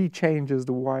rechanges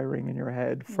the wiring in your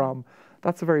head from,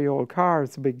 that's a very old car,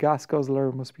 it's a big gas guzzler,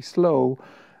 it must be slow.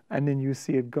 And then you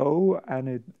see it go and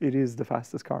it is the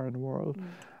fastest car in the world.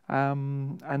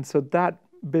 And so that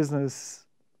business,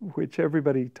 which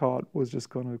everybody thought was just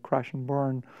going to crash and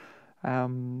burn,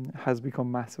 has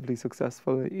become massively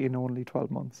successful in only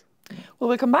 12 months. Well,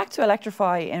 we'll come back to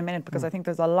Electrify in a minute because I think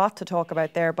there's a lot to talk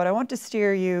about there. But I want to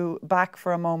steer you back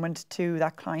for a moment to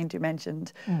that client you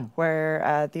mentioned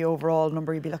where the overall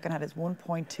number you'd be looking at is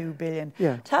 1.2 billion.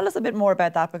 Yeah. Tell us a bit more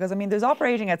about that because, I mean, there's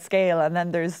operating at scale and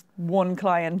then there's one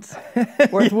client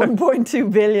worth 1.2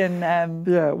 billion.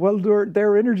 Yeah, well,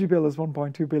 their energy bill is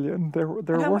 1.2 billion.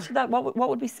 And how much of that, what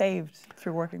would be saved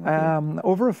through working with you?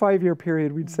 Over a 5-year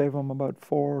period, we'd save them about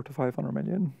 400 to 500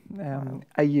 million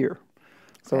a year.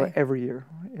 So every year,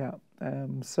 yeah.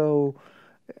 And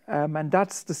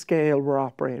that's the scale we're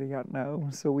operating at now.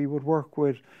 So we would work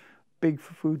with big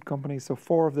food companies, so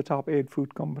 4 of the top 8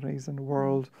 food companies in the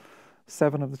world,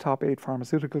 7 of the top 8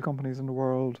 pharmaceutical companies in the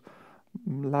world,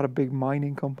 a lot of big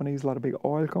mining companies, a lot of big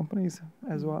oil companies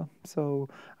as well. So,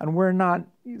 and we're not,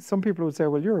 some people would say,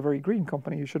 well, you're a very green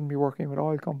company, you shouldn't be working with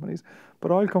oil companies.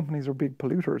 But oil companies are big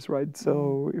polluters, right?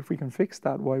 So if we can fix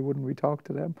that, why wouldn't we talk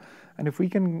to them? And if we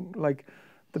can, like,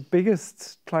 the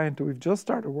biggest client that we've just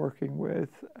started working with,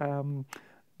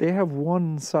 they have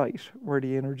one site where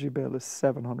the energy bill is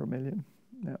 700 million.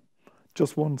 Yeah.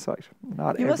 Just one site,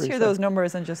 not every You must hear site. those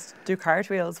numbers and just do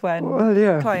cartwheels when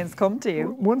clients come to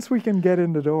you. Once we can get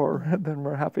in the door, then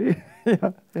we're happy.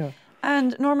 Yeah.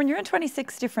 And Norman, you're in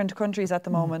 26 different countries at the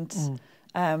moment.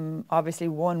 Obviously,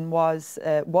 one was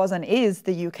and is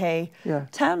the UK. Yeah.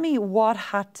 Tell me what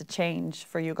had to change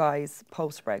for you guys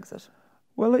post-Brexit.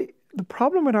 Well, the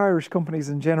problem with Irish companies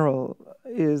in general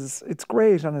is, it's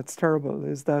great and it's terrible,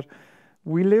 is that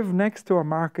we live next to a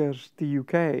market, the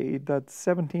UK, that's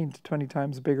 17 to 20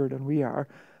 times bigger than we are,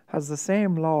 has the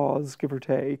same laws, give or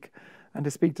take, and they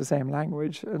speak the same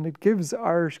language. And it gives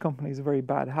Irish companies a very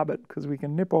bad habit, because we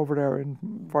can nip over there in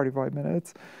 45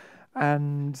 minutes,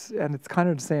 and it's kind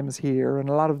of the same as here, and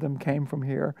a lot of them came from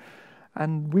here.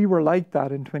 And we were like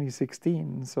that in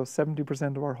 2016. So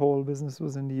 70% of our whole business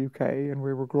was in the UK, and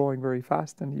we were growing very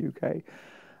fast in the UK.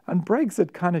 And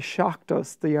Brexit kind of shocked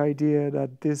us, the idea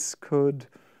that this could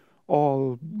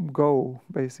all go,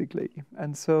 basically.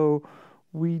 And so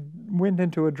we went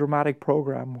into a dramatic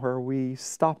program where we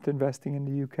stopped investing in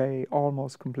the UK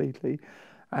almost completely.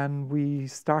 And we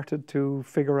started to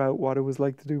figure out what it was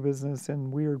like to do business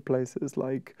in weird places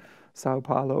like Sao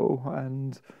Paulo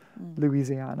and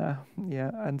Louisiana.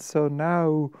 Yeah. And so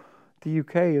now the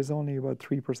UK is only about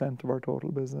 3% of our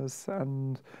total business,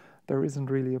 and there isn't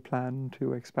really a plan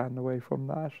to expand away from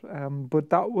that. But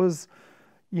that was,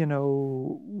 you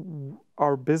know,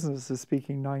 our business is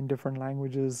speaking 9 different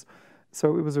languages.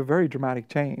 So it was a very dramatic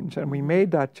change. And we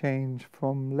made that change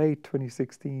from late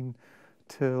 2016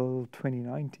 till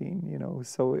 2019, you know.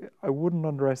 So I wouldn't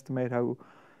underestimate how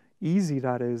easy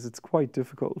that is. It's quite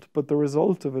difficult. But the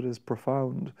result of it is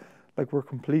profound. Like, we're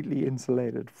completely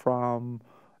insulated from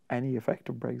any effect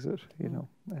of Brexit, you know.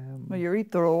 Well, you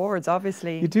reap the rewards,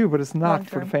 obviously. You do, but it's not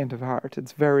for the faint of heart.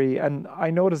 It's very, and I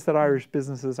noticed that Irish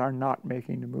businesses are not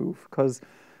making the move, because,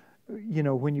 you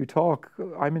know, when you talk,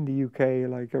 I'm in the UK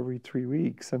like every 3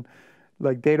 weeks, and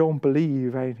like, they don't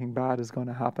believe anything bad is going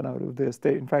to happen out of this.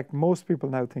 In fact, most people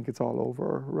now think it's all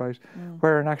over, right?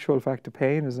 Where in actual fact, the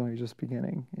pain is only just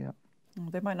beginning. Yeah.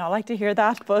 They might not like to hear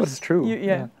that, but it's true.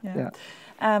 Yeah.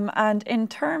 And in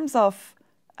terms of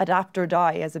adapt or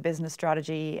die as a business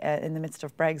strategy in the midst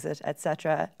of Brexit,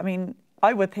 etc., I mean,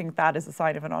 I would think that is a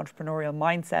sign of an entrepreneurial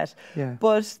mindset. Yeah.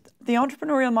 But the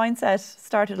entrepreneurial mindset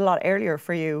started a lot earlier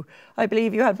for you. I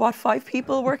believe you had, what, 5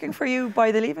 people working for you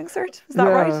by the Leaving Cert? Is that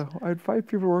right? Yeah, I had 5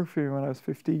 people work for me when I was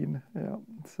 15. Yeah.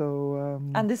 So.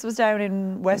 And this was down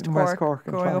in West Cork. West Cork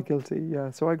in Clonakilty.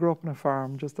 Yeah. So I grew up on a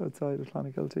farm just outside of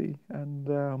Clonakilty,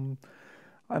 and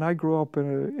I grew up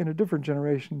in a different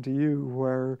generation to you,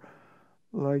 where,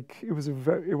 like,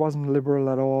 it wasn't liberal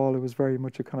at all. It was very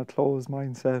much a kind of closed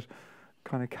mindset,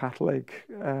 kind of Catholic,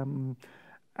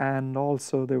 and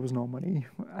also there was no money,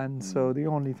 and so the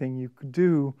only thing you could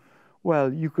do,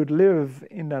 well, you could live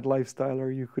in that lifestyle,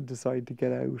 or you could decide to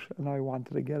get out, and I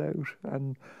wanted to get out.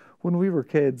 And when we were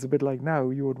kids, a bit like now,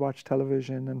 you would watch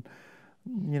television, and,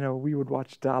 you know, we would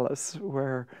watch Dallas,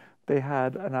 where they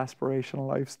had an aspirational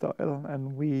lifestyle,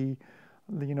 and we,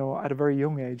 you know, at a very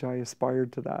young age, I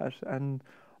aspired to that. And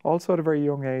also at a very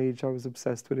young age, I was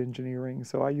obsessed with engineering.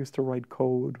 So I used to write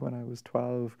code when I was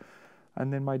 12.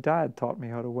 And then my dad taught me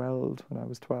how to weld when I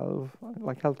was 12.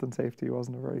 Like, health and safety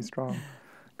wasn't a very strong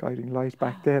guiding light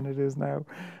back then, it is now.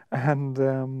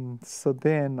 And so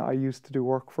then I used to do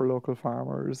work for local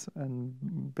farmers and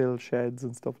build sheds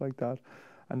and stuff like that.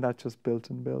 And that just built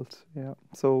and built, yeah.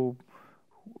 So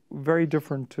very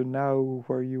different to now,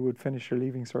 where you would finish your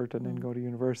Leaving Cert and then go to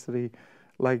university.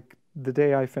 Like, the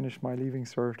day I finished my Leaving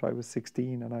Cert, I was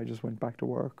 16 and I just went back to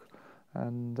work.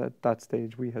 And at that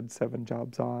stage, we had 7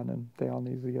 jobs on, and they all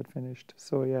needed to get finished.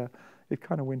 So yeah, it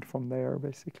kind of went from there,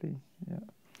 basically. Yeah.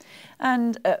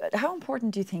 And how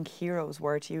important do you think heroes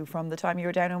were to you from the time you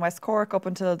were down in West Cork up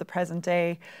until the present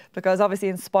day? Because obviously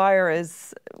Inspire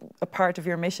is a part of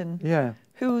your mission. Yeah.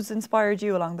 Who's inspired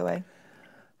you along the way?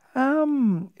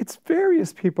 It's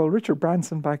various people. Richard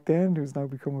Branson back then, who's now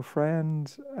become a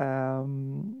friend.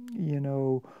 You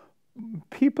know,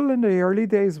 people in the early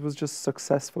days was just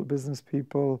successful business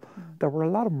people. There were a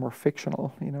lot of them were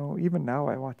fictional. You know, even now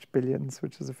I watch Billions,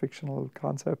 which is a fictional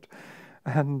concept,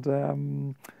 and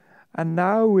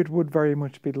now it would very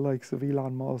much be the likes of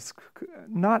Elon Musk,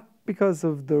 not because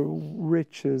of the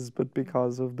riches, but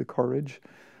because of the courage.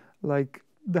 Like,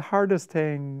 the hardest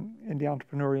thing in the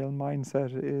entrepreneurial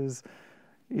mindset is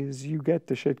you get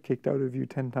the shit kicked out of you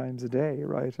 10 times a day,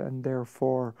 right? And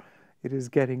therefore, it is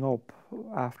getting up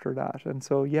after that. And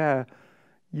so, yeah,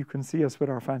 you can see us with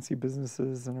our fancy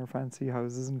businesses and our fancy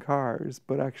houses and cars,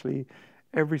 but actually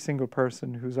every single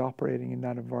person who's operating in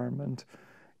that environment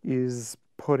is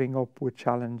putting up with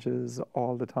challenges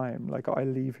all the time. Like, I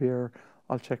leave here,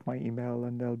 I'll check my email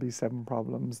and there'll be 7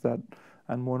 problems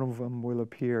and one of them will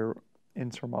appear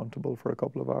insurmountable for a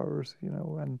couple of hours, you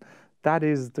know, and that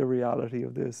is the reality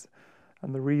of this.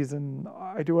 And the reason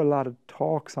I do a lot of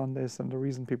talks on this and the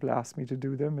reason people ask me to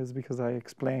do them is because I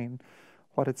explain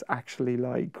what it's actually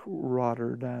like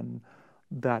rather than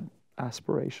that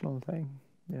aspirational thing.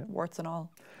 Yeah. Warts and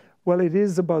all. Well, it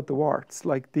is about the warts.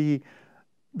 Like,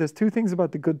 there's 2 things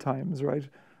about the good times, right?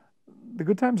 The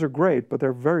good times are great, but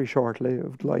they're very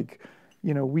short-lived. Like,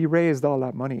 you know, we raised all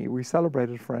that money, we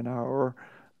celebrated for an hour,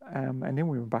 and then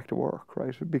we went back to work,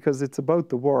 right? Because it's about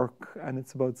the work and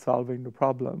it's about solving the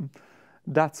problem.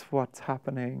 That's what's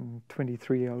happening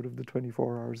 23 out of the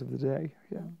 24 hours of the day.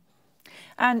 Yeah.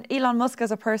 And Elon Musk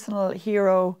as a personal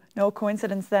hero, no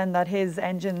coincidence then that his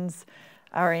engines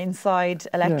are inside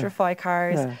electrify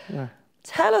cars. Yeah, yeah.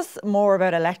 Tell us more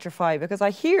about electrify, because I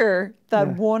hear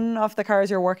that one of the cars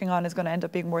you're working on is going to end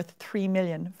up being worth 3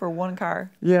 million for one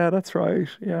car. Yeah, that's right.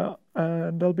 Yeah,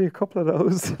 and there'll be a couple of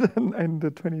those in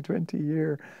the 2020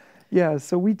 year. Yeah,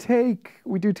 so we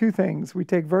do 2 things. We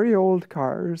take very old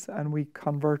cars and we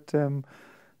convert them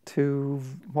to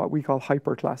what we call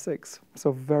hyper classics,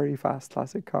 so very fast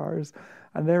classic cars,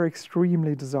 and they're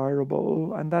extremely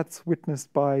desirable, and that's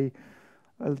witnessed by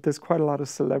there's quite a lot of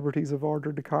celebrities have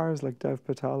ordered the cars, like Dev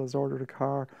Patel has ordered a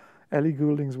car. Ellie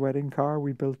Goulding's wedding car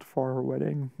we built for her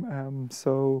wedding.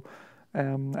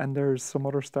 And there's some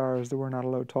other stars that we're not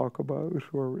allowed to talk about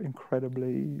who are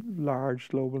incredibly large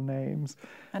global names.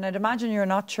 And I'd imagine you're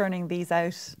not churning these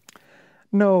out.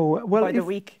 No, well, by the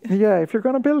week. Yeah, if you're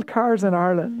going to build cars in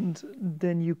Ireland,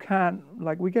 then you can't,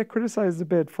 like, we get criticised a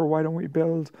bit for why don't we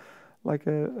build like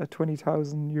a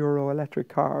 20,000 euro electric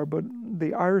car, but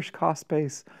the Irish cost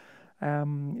base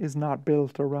is not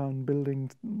built around building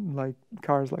like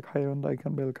cars like Hyundai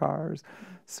can build cars.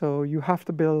 So you have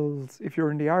to build, if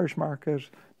you're in the Irish market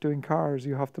doing cars,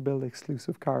 you have to build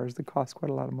exclusive cars that cost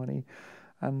quite a lot of money.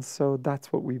 And so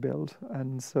that's what we build.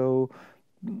 And so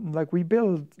like we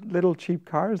build little cheap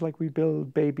cars, like we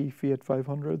build baby Fiat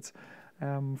 500s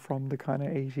from the kind of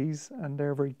 80s, and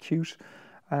they're very cute.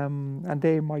 And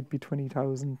they might be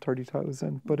 20,000,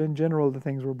 30,000, but in general, the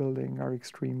things we're building are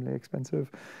extremely expensive.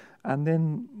 And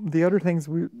then the other things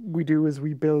we do is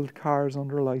we build cars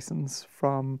under license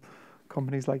from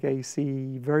companies like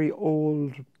AC, very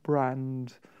old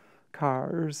brand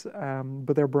cars,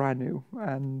 but they're brand new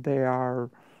and they are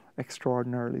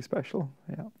extraordinarily special.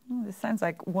 Yeah. Oh, this sounds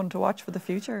like one to watch for the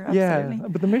future. Absolutely. Yeah,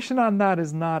 but the mission on that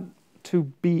is not to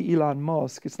be Elon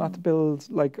Musk. It's not to build,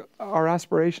 like, our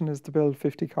aspiration is to build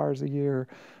 50 cars a year,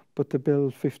 but to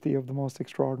build 50 of the most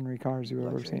extraordinary cars you've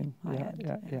ever seen.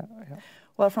 Yeah.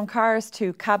 Well, from cars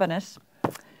to cabinet,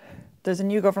 there's a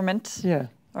new government,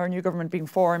 or a new government being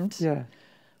formed. Yeah.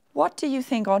 What do you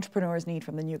think entrepreneurs need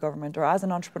from the new government, or as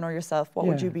an entrepreneur yourself, what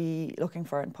would you be looking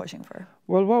for and pushing for?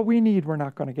 Well, what we need, we're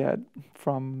not going to get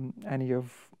from any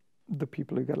of the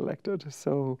people who get elected.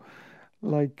 So,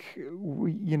 like,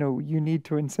 you need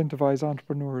to incentivize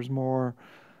entrepreneurs more.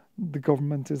 The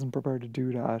government isn't prepared to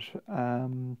do that.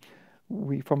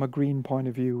 From a green point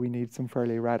of view, we need some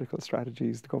fairly radical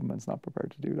strategies. The government's not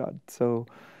prepared to do that. So,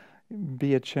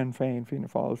 be it Sinn Féin, Fianna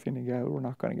Fáil, Fine Gael, we're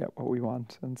not going to get what we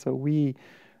want. And so we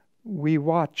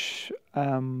watch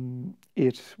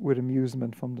it with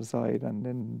amusement from the side. And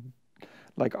then,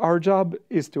 like, our job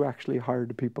is to actually hire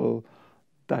the people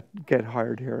that get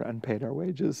hired here and pay their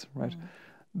wages, right?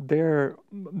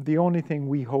 The only thing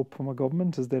we hope from a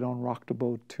government is they don't rock the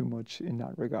boat too much in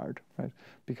that regard, right?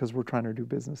 Because we're trying to do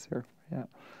business here,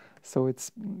 So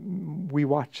we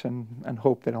watch and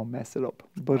hope they don't mess it up.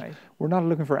 But we're not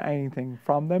looking for anything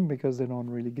from them because they don't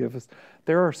really give us.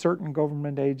 There are certain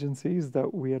government agencies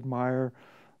that we admire,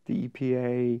 the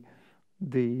EPA,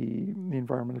 the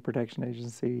Environmental Protection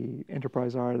Agency,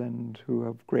 Enterprise Ireland, who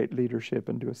have great leadership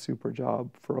and do a super job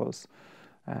for us,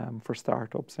 for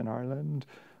startups in Ireland.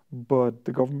 But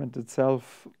the government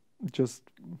itself, just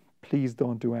please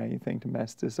don't do anything to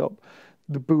mess this up.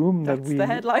 The boom That's the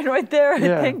headline right there, I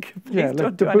think. Please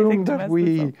don't do anything to mess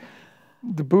this up.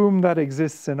 The boom that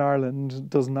exists in Ireland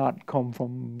does not come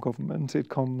from government. It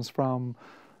comes from,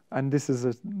 and this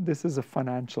is a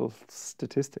financial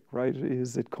statistic, right?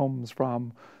 It comes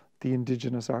from the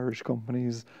indigenous Irish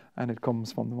companies and it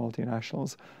comes from the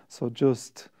multinationals. So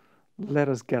just let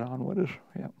us get on with it.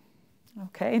 Yeah.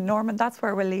 Okay, Norman, that's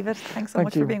where we'll leave it. Thanks so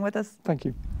much for being with us. Thank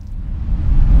you.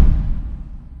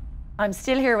 I'm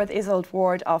still here with Iseult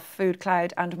Ward of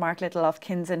Foodcloud and Mark Little of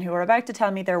Kinzen, who are about to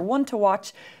tell me their one to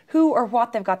watch, who or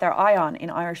what they've got their eye on in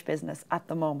Irish business at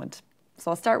the moment. So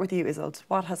I'll start with you, Iseult.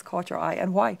 What has caught your eye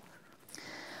and why?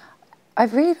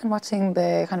 I've really been watching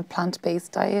the kind of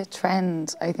plant-based diet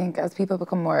trend. I think as people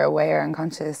become more aware and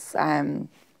conscious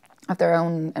of their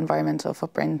own environmental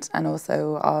footprint and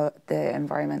also the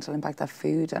environmental impact that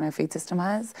food and our food system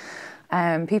has,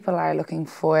 people are looking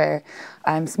for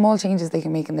small changes they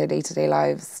can make in their day-to-day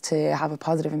lives to have a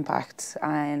positive impact.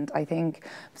 And I think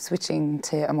switching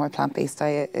to a more plant-based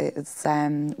diet is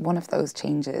one of those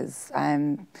changes.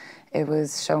 It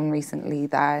was shown recently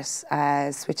that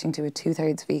switching to a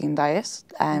 2/3 vegan diet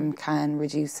can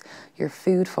reduce your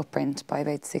food footprint by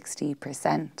about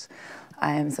 60%.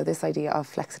 So this idea of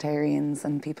flexitarians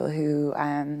and people who,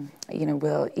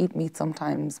 will eat meat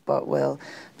sometimes, but will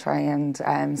try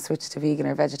and switch to vegan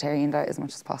or vegetarian diet as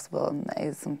much as possible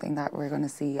is something that we're going to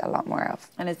see a lot more of.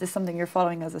 And is this something you're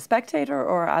following as a spectator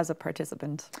or as a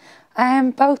participant?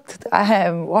 Both.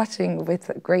 Watching with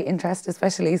great interest,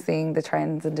 especially seeing the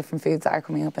trends and different foods that are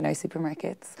coming up in our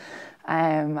supermarkets.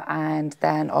 And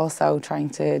then also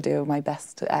trying to do my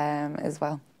best as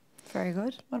well. Very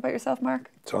good. What about yourself, Mark?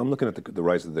 So I'm looking at the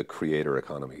rise of the creator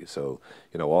economy. So,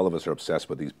 all of us are obsessed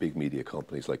with these big media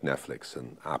companies like Netflix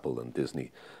and Apple and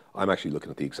Disney. I'm actually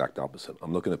looking at the exact opposite.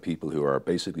 I'm looking at people who are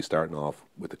basically starting off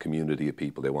with a community of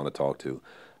people they want to talk to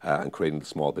and creating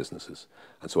small businesses.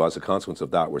 And so as a consequence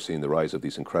of that, we're seeing the rise of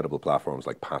these incredible platforms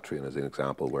like Patreon as an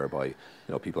example, whereby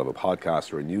people have a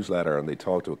podcast or a newsletter and they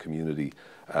talk to a community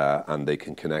and they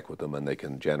can connect with them and they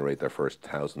can generate their first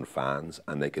 1,000 fans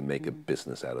and they can make a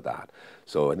business out of that.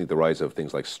 So I think the rise of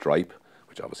things like Stripe,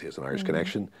 which obviously has an Irish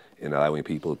connection, in allowing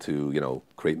people to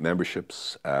create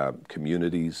memberships,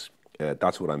 communities.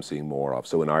 That's what I'm seeing more of.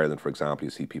 So in Ireland, for example,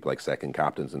 you see people like Second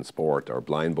Captains in Sport or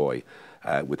Blind Boy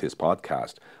with his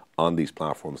podcast on these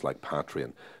platforms like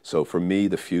Patreon. So for me,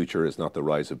 the future is not the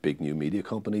rise of big new media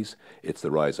companies, it's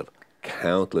the rise of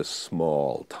countless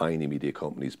small, tiny media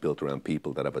companies built around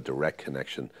people that have a direct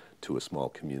connection to a small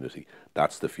community.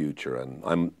 That's the future. And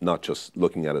I'm not just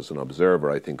looking at it as an observer,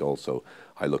 I think also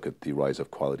I look at the rise of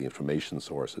quality information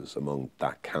sources among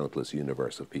that countless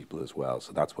universe of people as well.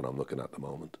 So that's what I'm looking at the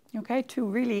moment. Okay, two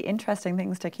really interesting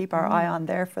things to keep our eye on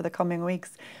there for the coming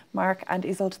weeks. Mark and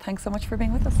Iseult, thanks so much for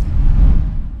being with us.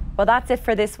 Well, that's it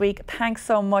for this week. Thanks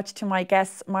so much to my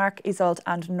guests, Mark, Iseult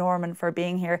and Norman, for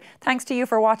being here. Thanks to you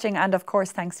for watching, and of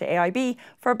course, thanks to AIB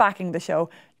for backing the show.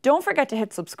 Don't forget to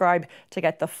hit subscribe to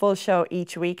get the full show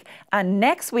each week. And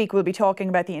next week, we'll be talking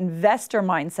about the investor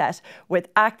mindset with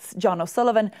Act's John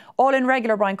O'Sullivan, All In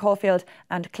regular Brian Caulfield,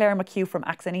 and Claire McHugh from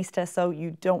Accionista. So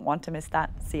you don't want to miss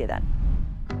that. See you then.